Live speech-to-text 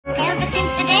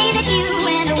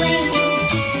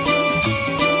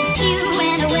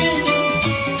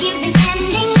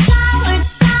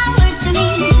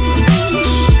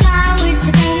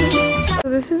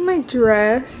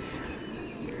dress.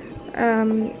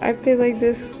 I feel like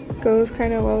this goes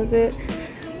kind of well with it,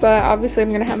 but obviously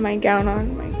I'm gonna have my gown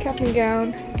on, my cap and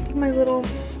gown, my little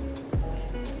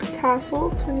tassel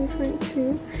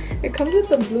 2022. It comes with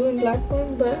the blue and black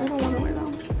one, but I don't want to wear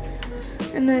them.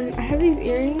 And then I have these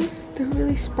earrings. They're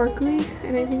really sparkly,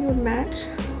 and I think it would match.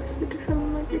 So I could have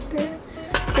them like right there.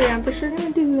 So yeah, I'm for sure gonna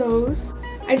do those.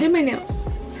 I did my nails.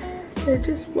 They're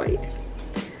just white.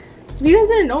 If you guys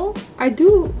didn't know, I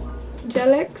do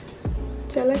gel X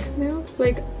nails.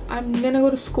 Like, I'm gonna go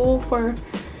to school for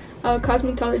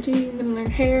cosmetology. I'm gonna learn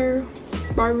hair,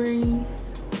 barbering,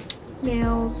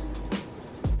 nails.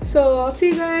 So I'll see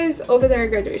you guys over there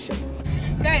at graduation.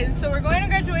 Guys, so we're going to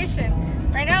graduation.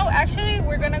 Right now, actually,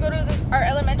 we're gonna go to our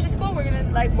elementary school. We're gonna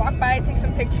like walk by, take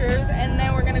some pictures, and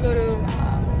then we're gonna go to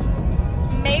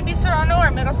maybe Serrano,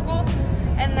 our middle school.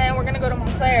 And then we're gonna go to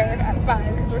Montclair at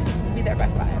 5 because we're supposed to be there by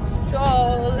 5. So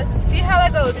let's see how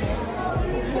that goes.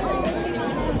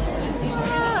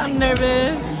 I'm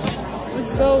nervous. I'm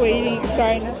still waiting.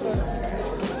 Sorry, Nessa.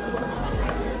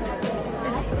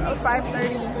 It's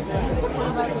 5:30.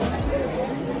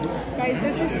 Guys,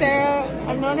 this is Sarah.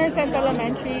 I've known her since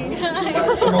elementary.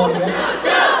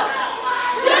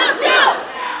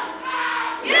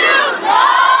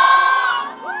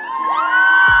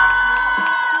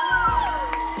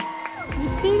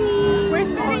 We're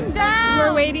sitting down.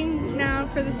 We're waiting now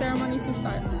for the ceremony to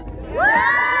start.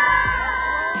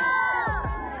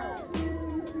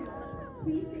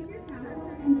 Please take your tassel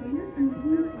and join us in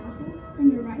moving your tassel from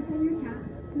your right side of your cap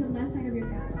to the left side of your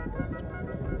cap.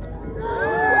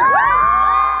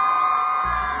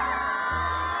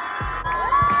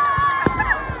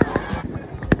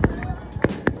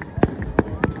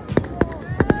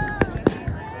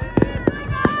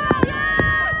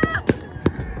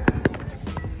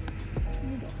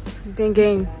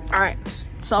 Gang. All right,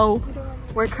 so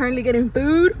we're currently getting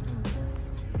food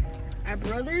at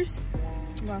Brothers.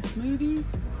 We got smoothies.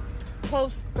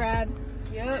 Post grad.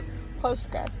 Yep.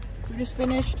 Post grad. We just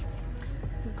finished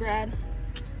grad.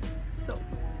 So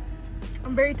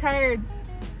I'm very tired.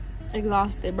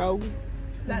 Exhausted, bro.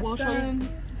 That We'll show sun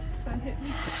hit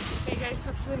me. Hey guys,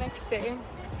 it's the next day.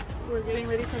 We're getting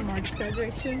ready for March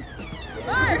graduation.